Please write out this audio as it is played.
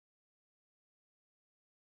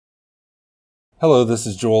Hello, this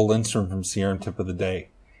is Joel Lindstrom from CRM Tip of the Day.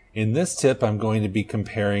 In this tip, I'm going to be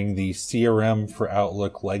comparing the CRM for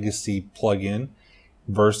Outlook Legacy plugin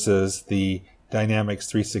versus the Dynamics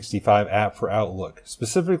 365 app for Outlook,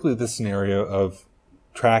 specifically the scenario of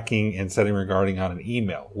tracking and setting regarding on an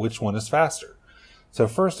email. Which one is faster? So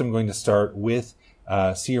first, I'm going to start with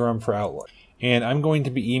CRM for Outlook. And I'm going to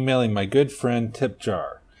be emailing my good friend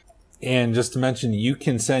TipJar. And just to mention, you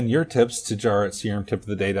can send your tips to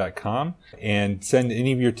jar@crmtipoftheday.com and send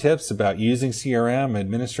any of your tips about using CRM,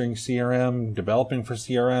 administering CRM, developing for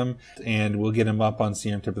CRM, and we'll get them up on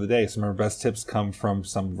CRM Tip of the Day. Some of our best tips come from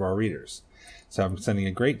some of our readers. So I'm sending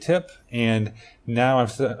a great tip, and now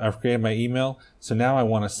I've created my email. So now I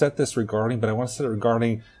want to set this regarding, but I want to set it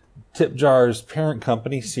regarding TipJar's parent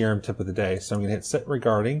company, CRM Tip of the Day. So I'm going to hit Set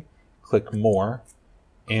Regarding, click More,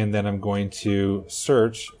 and then I'm going to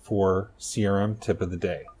search for CRM Tip of the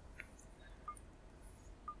Day.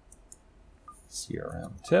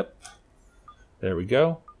 CRM Tip. There we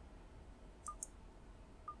go.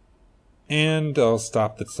 And I'll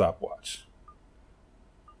stop the stopwatch.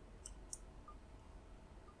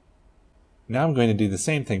 Now I'm going to do the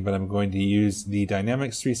same thing, but I'm going to use the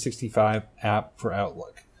Dynamics 365 app for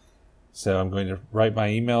Outlook. So I'm going to write my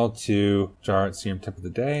email to jar@CRM Tip of the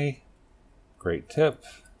Day. Great tip.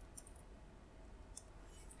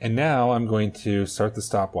 And now I'm going to start the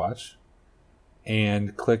stopwatch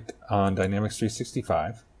and click on Dynamics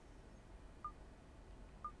 365.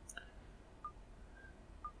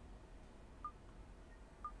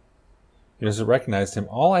 As it recognized him,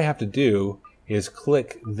 all I have to do is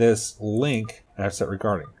click this link and I've set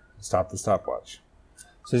regarding. Stop the stopwatch.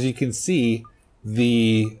 So as you can see,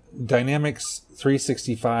 the Dynamics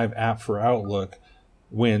 365 app for Outlook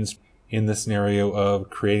wins in the scenario of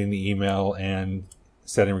creating the email and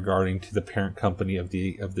setting regarding to the parent company of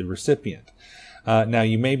the recipient. Now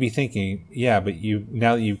you may be thinking, yeah, but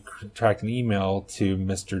now that you've tracked an email to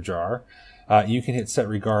Mr. Jar, you can hit Set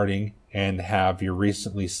Regarding and have your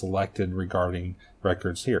recently selected regarding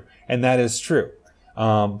records here, and that is true.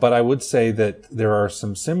 But I would say that there are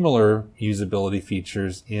some similar usability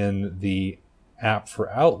features in the app for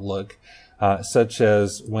Outlook, such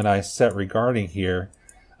as when I set regarding here.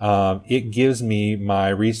 It gives me my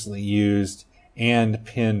recently used and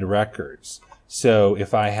pinned records. So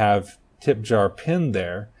if I have TipJar pinned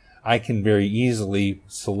there, I can very easily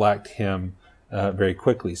select him very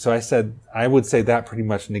quickly. So I would say that pretty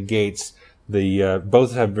much negates the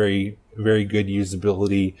both have very good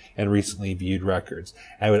usability and recently viewed records.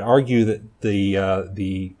 I would argue that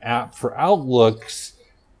the app for Outlook's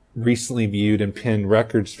recently viewed and pinned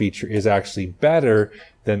records feature is actually better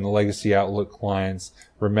than the legacy Outlook clients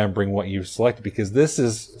remembering what you've selected, because this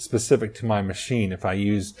is specific to my machine. If I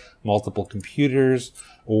use multiple computers,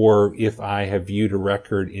 or if I have viewed a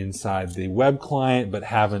record inside the web client but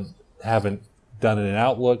haven't done it in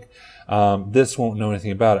Outlook, this won't know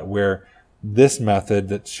anything about it, where this method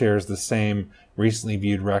that shares the same recently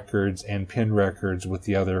viewed records and pinned records with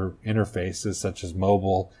the other interfaces such as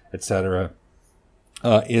mobile, etc.,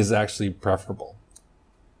 is actually preferable.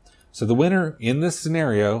 So the winner in this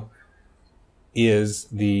scenario is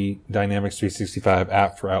the Dynamics 365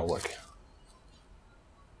 app for Outlook.